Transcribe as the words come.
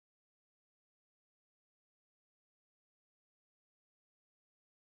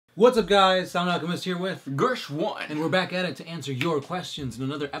What's up, guys? Sound Alchemist here with Gersh1, and we're back at it to answer your questions in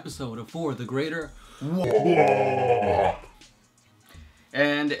another episode of For the Greater War.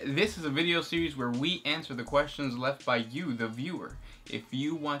 And this is a video series where we answer the questions left by you, the viewer. If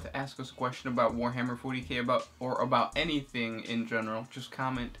you want to ask us a question about Warhammer 40k or about anything in general, just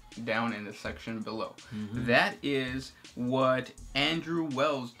comment down in the section below. That is what Andrew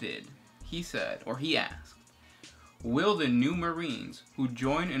Wells did. He said, or he asked, will the new Marines who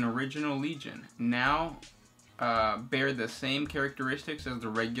join an original Legion now bear the same characteristics as the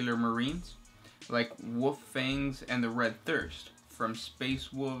regular Marines? Like Wolf Fangs and the Red Thirst from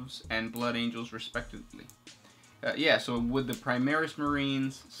Space Wolves and Blood Angels respectively. Yeah, so would the Primaris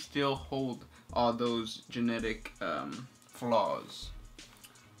Marines still hold all those genetic flaws?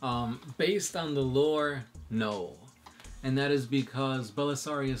 Based on the lore, no. And that is because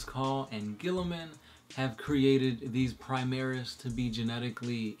Belisarius Cawl and Guilliman have created these Primaris to be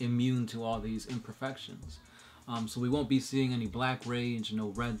genetically immune to all these imperfections. So we won't be seeing any Black Rage, no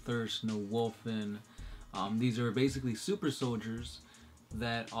Red Thirst, no Wulfen. These are basically super soldiers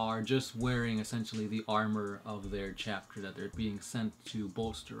that are just wearing essentially the armor of their chapter that they're being sent to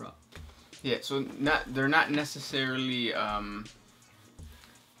bolster up. Yeah, so they're not necessarily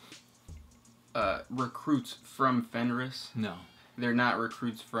recruits from Fenris. No. They're not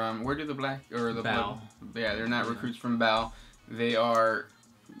recruits from, where do the Black, or the Bal. Yeah, they're not recruits from Bal. They are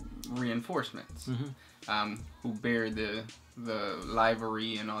reinforcements who bear the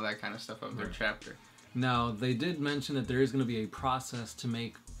livery and all that kind of stuff of their chapter. Now, they did mention that there is going to be a process to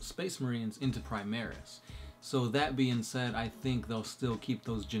make Space Marines into Primaris. So that being said, I think they'll still keep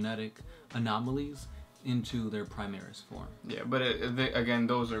those genetic anomalies into their Primaris form. Yeah, but again,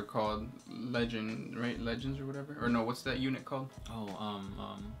 those are called legend, right? Legends or whatever? Or no, what's that unit called?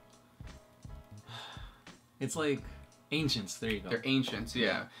 Oh, it's like Ancients, there you go. They're Ancients,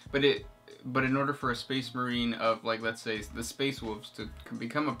 yeah. But in order for a Space Marine of, like, let's say, the Space Wolves to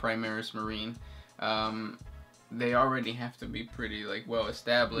become a Primaris Marine, they already have to be pretty, like, well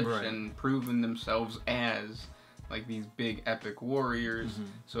established and proven themselves as, like, these big epic warriors.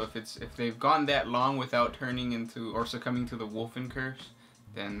 So if they've gone that long without turning into or succumbing to the Wulfen curse,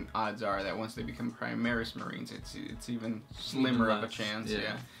 then odds are that once they become Primaris Marines, it's even slimmer of a chance.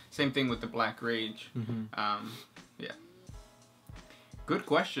 Yeah. Same thing with the Black Rage. Yeah. Good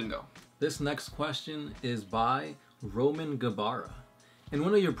question though. This next question is by Roman Gabara. In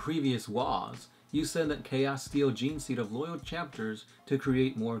one of your previous WAs, you said that Chaos Steel Gene Seed of loyal chapters to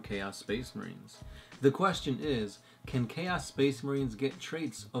create more Chaos Space Marines. The question is, can Chaos Space Marines get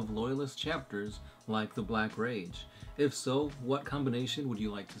traits of loyalist chapters like the Black Rage? If so, what combination would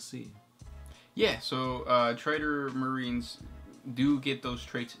you like to see? Yeah, so Traitor Marines do get those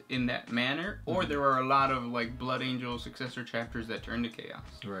traits in that manner, or there are a lot of like Blood Angel successor chapters that turn to Chaos.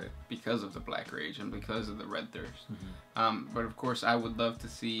 Right. Because of the Black Rage and because of the Red Thirst. But of course I would love to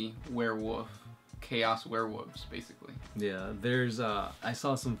see Chaos Werewolves, basically. Yeah, there's I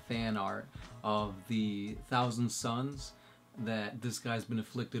saw some fan art of the Thousand Sons that this guy's been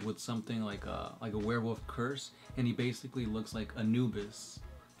afflicted with something like a werewolf curse, and he basically looks like Anubis.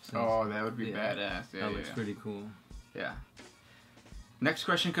 Oh, that would be badass. Yeah, that looks pretty cool. Yeah. Next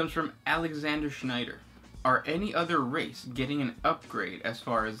question comes from Alexander Schneider. Are any other race getting an upgrade as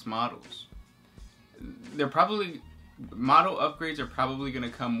far as models? Model upgrades are probably going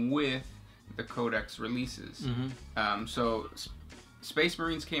to come with the Codex releases. So Space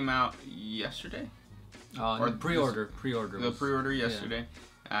Marines came out yesterday, or pre-order. The pre-order yesterday,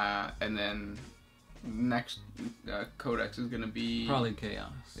 and then next Codex is gonna be probably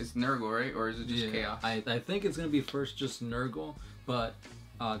Chaos. It's Nurgle, right? Or is it just Chaos? I think it's gonna be first just Nurgle, but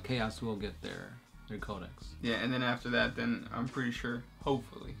Chaos will get their Codex. Yeah, and then after that, then I'm pretty sure,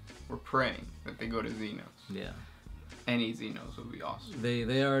 hopefully, we're praying that they go to Xenos. Yeah. Any Xenos would be awesome.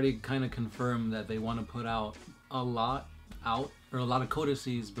 They already kind of confirmed that they want to put out a lot of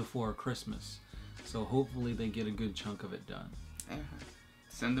codices before Christmas, so hopefully they get a good chunk of it done.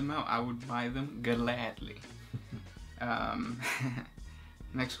 Send them out. I would buy them gladly.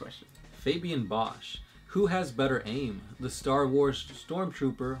 Next question. Fabian Bosch. Who has better aim, the Star Wars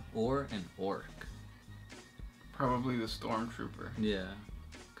Stormtrooper or an Orc? Probably the Stormtrooper. Yeah.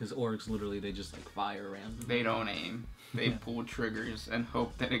 Because orcs literally, they just like fire around. They don't aim. They pull triggers and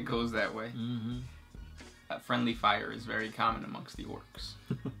hope that it goes that way. Friendly fire is very common amongst the orcs.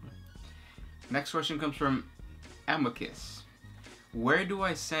 Next question comes from Amicus. Where do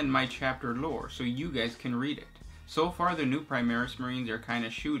I send my chapter lore so you guys can read it? So far the new Primaris Marines are kind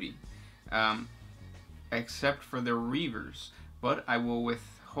of shooty, except for the Reavers, but I will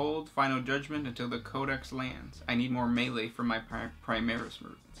withhold final judgment until the Codex lands. I need more melee for my Primaris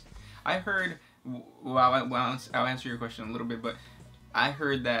Marines. I heard, well, I'll answer your question a little bit, but I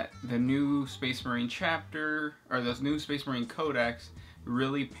heard that the new Space Marine chapter, or the new Space Marine Codex,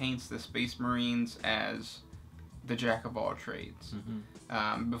 really paints the Space Marines as the jack of all trades.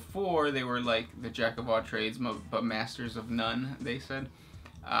 Before, they were like the jack of all trades, but masters of none, they said.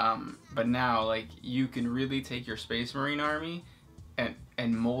 But now, like, you can really take your Space Marine army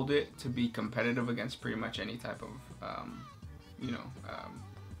and mold it to be competitive against pretty much any type of,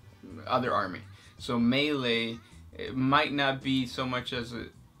 other army. So melee, it might not be so much as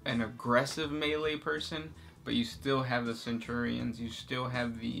an aggressive melee person, but you still have the Centurions, you still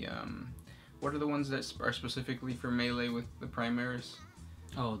have the, what are the ones that are specifically for melee with the Primaris?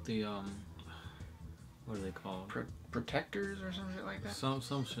 Oh, the, what are they called? Protectors or something like that? Some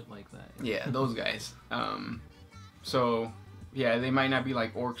shit like that. Yeah, those guys. So, yeah, they might not be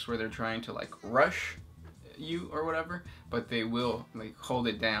like orcs where they're trying to, like, rush you or whatever, but they will, like, hold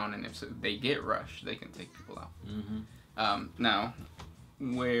it down, and if they get rushed, they can take people out. Now,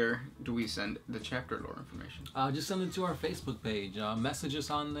 where do we send the chapter lore information? Just send it to our Facebook page. Message us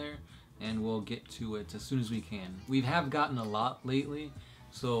on there, and we'll get to it as soon as we can. We have gotten a lot lately,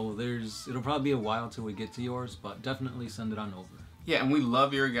 so it'll probably be a while till we get to yours, but definitely send it on over. Yeah, and we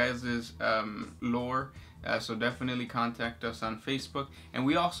love your guys' lore, so definitely contact us on Facebook. And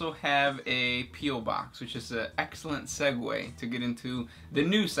we also have a P.O. Box, which is an excellent segue to get into the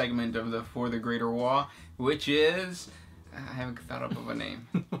new segment of the For the Greater Wall, which is... I haven't thought up of a name.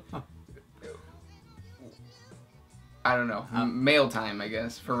 I don't know. Mail time, I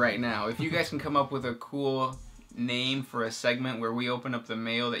guess, for right now. If you guys can come up with a cool name for a segment where we open up the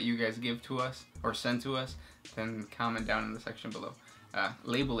mail that you guys give to us or send to us, then comment down in the section below.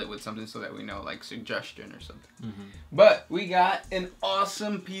 Label it with something so that we know, like suggestion or something. But we got an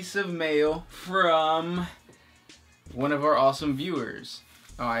awesome piece of mail from one of our awesome viewers.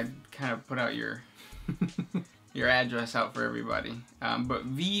 Oh, I kind of put out your address out for everybody. But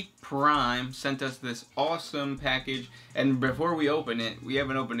V Prime sent us this awesome package, and before we open it, we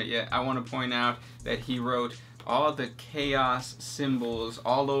haven't opened it yet, I want to point out that he wrote all the chaos symbols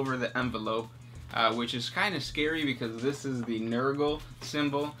all over the envelope, which is kind of scary because this is the Nurgle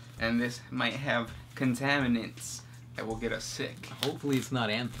symbol, and this might have contaminants that will get us sick. Hopefully it's not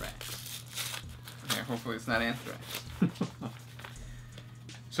anthrax. Yeah, hopefully it's not anthrax.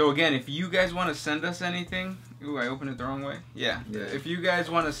 So again, if you guys want to send us anything... Ooh, I opened it the wrong way. Yeah. If you guys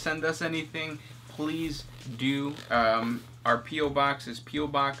want to send us anything, please do. Our P.O. Box is P.O.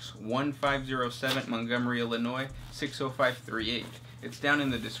 Box 1507, Montgomery, Illinois, 60538. It's down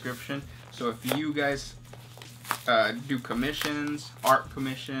in the description. So if you guys do commissions, art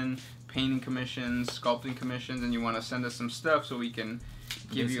commission, painting commissions, sculpting commissions, and you want to send us some stuff so we can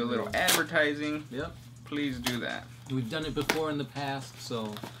give you a little advertising, please do that. We've done it before in the past,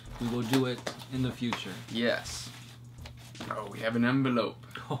 so we will do it in the future. Yes. Oh, we have an envelope.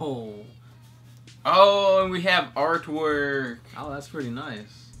 Oh, and we have artwork. Oh, that's pretty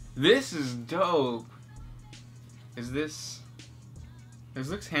nice. This is dope. Is this... This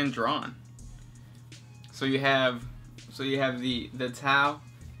looks hand-drawn. So you have the Tau,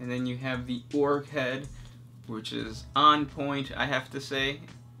 and then you have the orc head, which is on point, I have to say.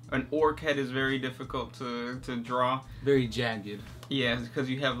 An orc head is very difficult to draw. Very jagged. Yeah, because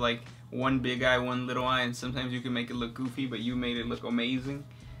you have like one big eye, one little eye, and sometimes you can make it look goofy, but you made it look amazing.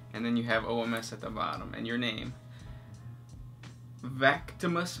 And then you have OMS at the bottom, and your name.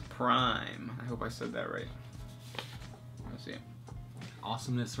 Vactimus Prime. I hope I said that right. Let's see.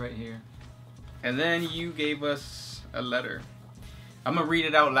 Awesomeness right here. And then you gave us a letter. I'm going to read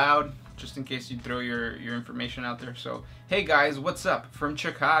it out loud, just in case you throw your information out there. So, hey guys, what's up? From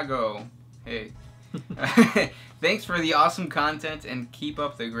Chicago. Hey. Thanks for the awesome content and keep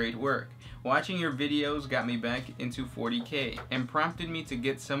up the great work. Watching your videos got me back into 40k and prompted me to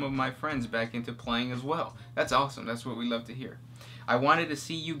get some of my friends back into playing as well. That's awesome. That's what we love to hear. I wanted to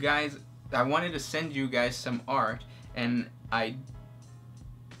send you guys some art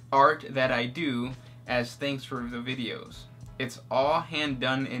that I do as thanks for the videos. It's all hand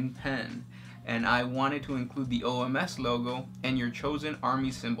done in pen, and I wanted to include the OMS logo and your chosen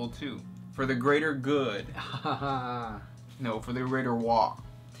army symbol too. For the greater good. No, for the greater wall.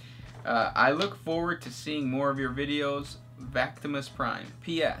 I look forward to seeing more of your videos. Vactimus Prime.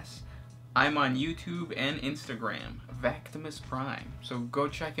 P.S. I'm on YouTube and Instagram. Vactimus Prime. So go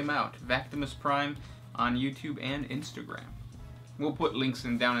check him out. Vactimus Prime on YouTube and Instagram. We'll put links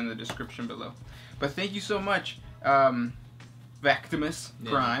down in the description below. But thank you so much, Vactimus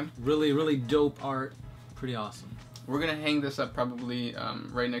Prime. Really, really dope art. Pretty awesome. We're going to hang this up probably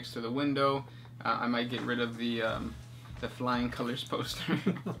right next to the window. I might get rid of the The flying colors poster.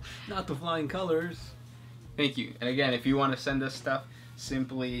 Not the flying colors. Thank you. And again, if you want to send us stuff,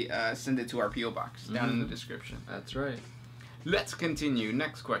 simply send it to our P.O. box down in the description. That's right. Let's continue.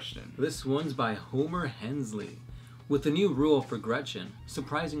 Next question. This one's by Homer Hensley. With the new rule for Gretchen,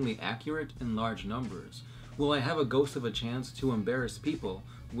 surprisingly accurate in large numbers, will I have a ghost of a chance to embarrass people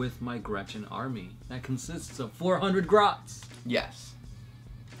with my Gretchen army that consists of 400 grots? Yes.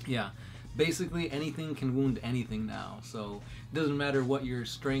 Yeah. Basically, anything can wound anything now, so it doesn't matter what your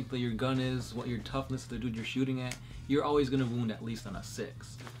strength of your gun is, what your toughness of the dude you're shooting at, you're always going to wound at least on a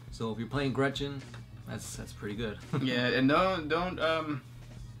 6. So if you're playing Gretchen, that's pretty good. Yeah, and don't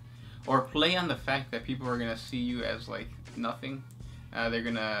or play on the fact that people are going to see you as, like, nothing. They're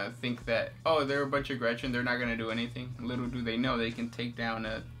going to think that, oh, they're a bunch of Gretchen, they're not going to do anything. Little do they know they can take down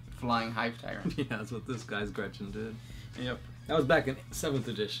a flying hive tyrant. Yeah, that's what this guy's Gretchen did. Yep. That was back in 7th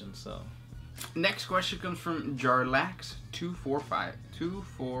edition, so... Next question comes from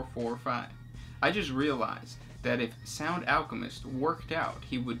Jarlax2445. I just realized that if Sound Alchemist worked out,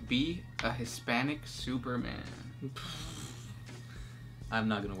 he would be a Hispanic Superman. I'm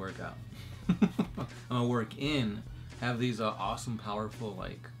not gonna work out. I'm gonna work in, have these awesome, powerful,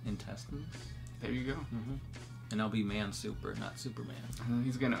 like, intestines. There you go. And I'll be man super, not Superman.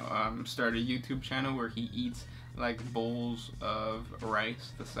 He's gonna start a YouTube channel where he eats, like, bowls of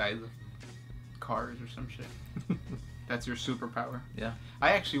rice the size of cars or some shit. That's your superpower. Yeah.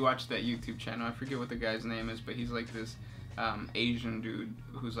 I actually watched that YouTube channel. I forget what the guy's name is, but he's like this Asian dude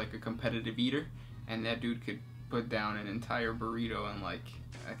who's like a competitive eater, and that dude could put down an entire burrito in, like,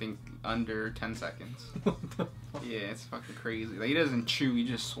 I think under 10 seconds. What the fuck? Yeah, it's fucking crazy. Like, he doesn't chew, he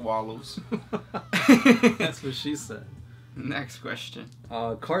just swallows. That's what she said. Next question.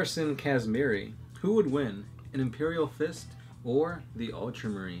 Carson Kazmiri. Who would win, an Imperial Fist or the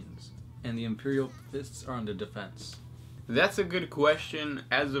Ultramarines? And the Imperial Fists are on the defense. That's a good question.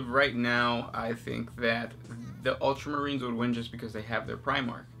 As of right now, I think that the Ultramarines would win just because they have their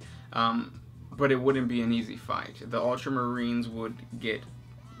Primarch. But it wouldn't be an easy fight. The Ultramarines would get,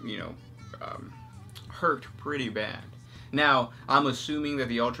 hurt pretty bad. Now, I'm assuming that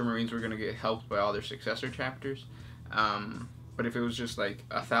the Ultramarines were going to get helped by all their successor chapters. But if it was just like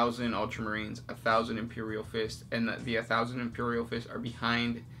 1,000 Ultramarines, 1,000 Imperial Fists, and the 1,000 Imperial Fists are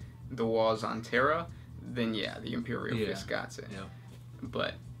behind the walls on Terra, then yeah, the Imperial Fist got it. Yeah.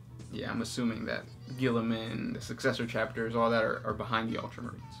 But yeah, I'm assuming that Guilliman, the successor chapters, all that are behind the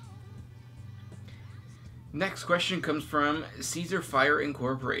Ultramarines. Next question comes from Caesar Fire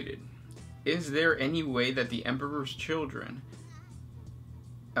Incorporated. Is there any way that the Emperor's children...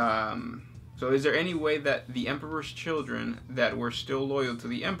 is there any way that the Emperor's children that were still loyal to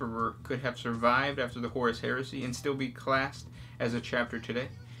the Emperor could have survived after the Horus Heresy and still be classed as a chapter today?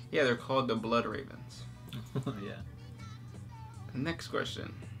 Yeah, they're called the Blood Ravens. Yeah. Next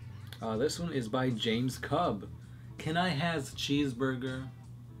question. This one is by James Cub. Can I has cheeseburger?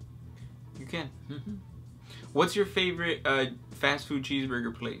 You can. What's your favorite fast food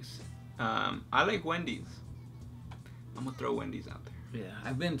cheeseburger place? I like Wendy's. I'm gonna throw Wendy's out there. Yeah,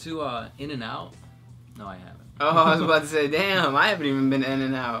 I've been to In-N-Out. No, I haven't. Oh, I was about to say, damn, I haven't even been to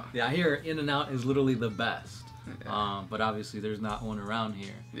In-N-Out. Yeah, I hear In-N-Out is literally the best. But obviously there's not one around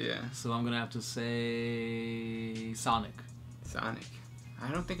here. Yeah. So I'm gonna have to say Sonic. Sonic.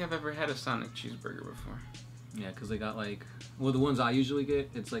 I don't think I've ever had a Sonic cheeseburger before. Yeah, because they got like, well, the ones I usually get,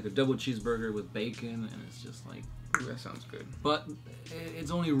 it's like a double cheeseburger with bacon, and it's just like... Ooh, that sounds good. But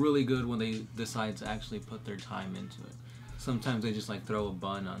it's only really good when they decide to actually put their time into it. Sometimes they just like throw a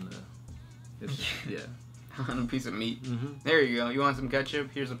bun on the... yeah. On a piece of meat. There you go. You want some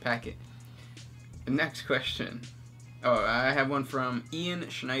ketchup? Here's a packet. The next question. Oh, I have one from Ian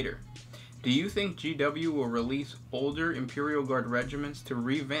Schneider. Do you think GW will release older Imperial Guard regiments to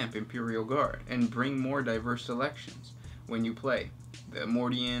revamp Imperial Guard and bring more diverse selections when you play? The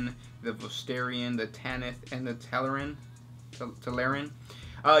Mordian, the Vosterian, the Tanith, and the Talarian?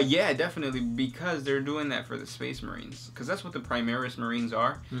 Yeah, definitely, because they're doing that for the Space Marines. Because that's what the Primaris Marines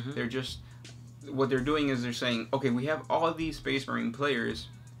are. They're just... What they're doing is they're saying, okay, we have all these Space Marine players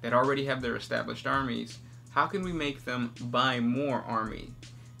that already have their established armies. How can we make them buy more army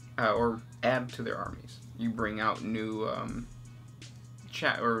or add to their armies? You bring out new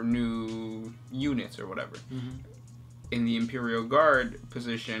new units or whatever. In the Imperial Guard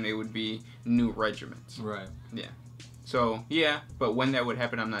position, it would be new regiments. Right. Yeah. So yeah, but when that would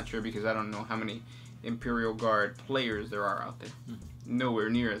happen, I'm not sure because I don't know how many Imperial Guard players there are out there. Nowhere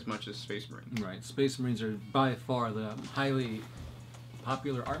near as much as Space Marines. Right. Space Marines are by far the highly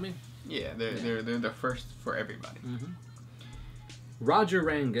popular army. Yeah, they're the first for everybody. Roger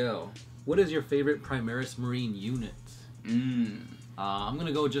Rangel, what is your favorite Primaris Marine unit? I'm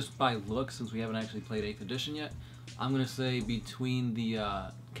gonna go just by look since we haven't actually played 8th edition yet. I'm gonna say between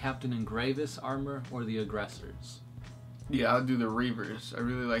the Captain and Gravis armor or the Aggressors. Yeah, I'll do the Reavers. I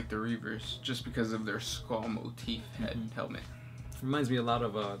really like the Reavers just because of their skull motif helmet. Reminds me a lot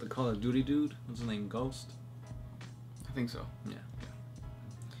of the Call of Duty dude. What's his name? Ghost? I think so.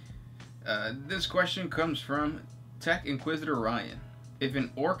 Yeah. This question comes from Tech Inquisitor Ryan. If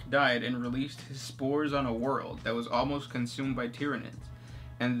an orc died and released his spores on a world that was almost consumed by Tyranids,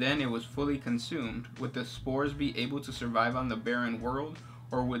 and then it was fully consumed, would the spores be able to survive on the barren world,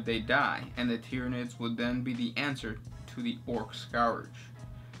 or would they die, and the Tyranids would then be the answer to the orc scourge?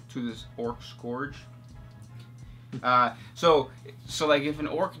 To this orc scourge? So like if an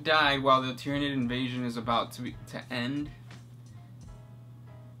orc died while the Tyranid invasion is about to end,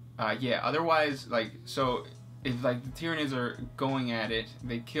 yeah, otherwise, like, so if like the Tyranids are going at it,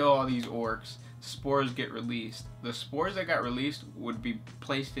 they kill all these orcs, spores get released. The spores that got released would be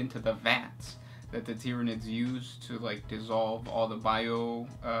placed into the vats that the Tyranids use to like dissolve all the biomass.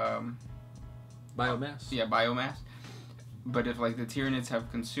 Yeah, biomass. But if like the Tyranids have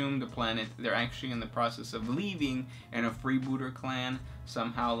consumed the planet, they're actually in the process of leaving, and a freebooter clan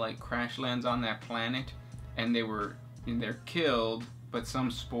somehow like crash lands on that planet, and they're killed. But some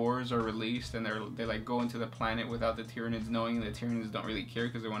spores are released, and they like go into the planet without the Tyranids knowing, and the Tyranids don't really care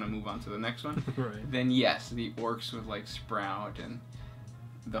because they want to move on to the next one. Right. Then yes, the orcs would like sprout, and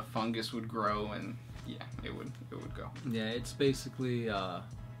the fungus would grow, and yeah, it would go. Yeah, it's basically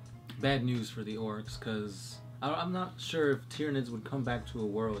bad news for the orcs because I'm not sure if Tyranids would come back to a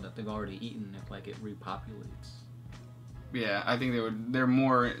world that they've already eaten if like it repopulates. Yeah, I think they would. They're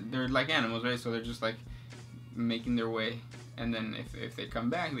like animals, right? So they're just like making their way. And then if they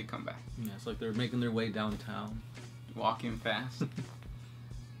come back, they come back. Yeah, it's like they're making their way downtown. Walking fast.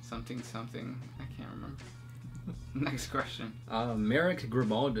 something, I can't remember. Next question. Merrick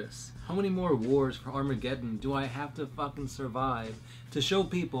Gribaldus. How many more wars for Armageddon do I have to fucking survive to show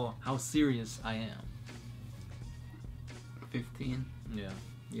people how serious I am? 15. Yeah.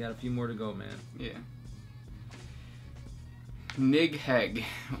 You got a few more to go, man. Yeah. Nigheg.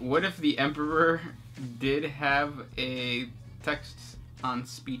 What if the Emperor did have a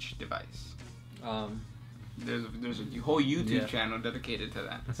text-on-speech device? There's a whole YouTube channel dedicated to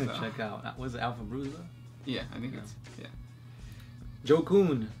that. So. Check out. Was it Alpha Bruiser? Yeah, I think it's... Yeah. Joe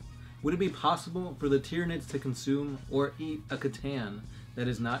Kuhn. Would it be possible for the Tyranids to consume or eat a Catan that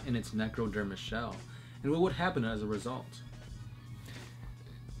is not in its necrodermis shell? And what would happen as a result?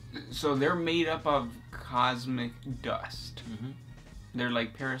 So they're made up of cosmic dust. Mm-hmm. They're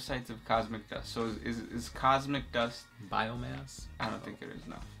like parasites of cosmic dust. So is cosmic dust biomass? I don't think it is,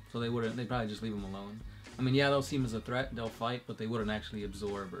 no. So they'd probably just leave them alone. I mean, yeah, they'll see them as a threat, they'll fight, but they wouldn't actually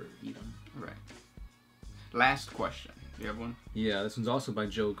absorb or eat them. Right. Last question. Do you have one? Yeah, this one's also by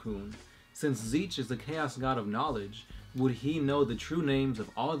Joe Kuhn. Since Tzeentch is the chaos god of knowledge, would he know the true names of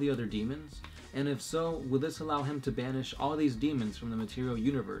all the other demons? And if so, would this allow him to banish all these demons from the material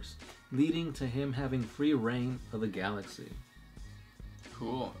universe, leading to him having free reign of the galaxy?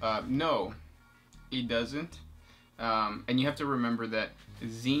 Cool. No, he doesn't. And you have to remember that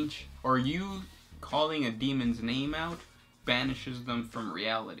Tzeentch, or you calling a demon's name out, banishes them from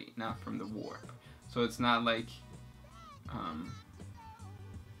reality, not from the warp. So it's not like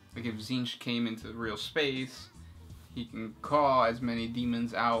if Tzeentch came into real space, he can call as many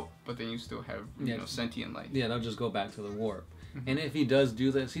demons out, but then you still have you know, sentient life. Yeah, they'll just go back to the warp. And if he does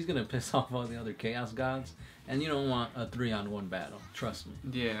do this, he's gonna piss off all the other chaos gods, and you don't want a 3-on-1 battle. Trust me.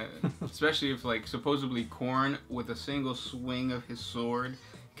 Yeah, especially if like supposedly Khorne with a single swing of his sword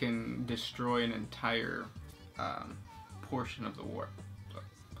can destroy an entire portion of the warp. So.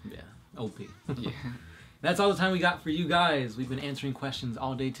 Yeah, OP. Yeah. That's all the time we got for you guys. We've been answering questions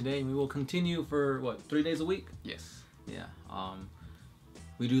all day today, and we will continue for, what, 3 days a week? Yes. Yeah.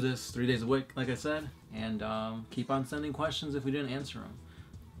 We do this 3 days a week, like I said, and keep on sending questions if we didn't answer them.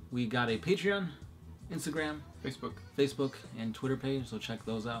 We got a Patreon, Instagram, Facebook, and Twitter page, so check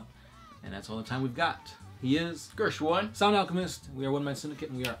those out. And that's all the time we've got. He is Gershwan, Sound Alchemist. We are One Man Syndicate,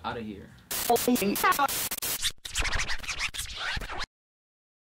 and we are out of here.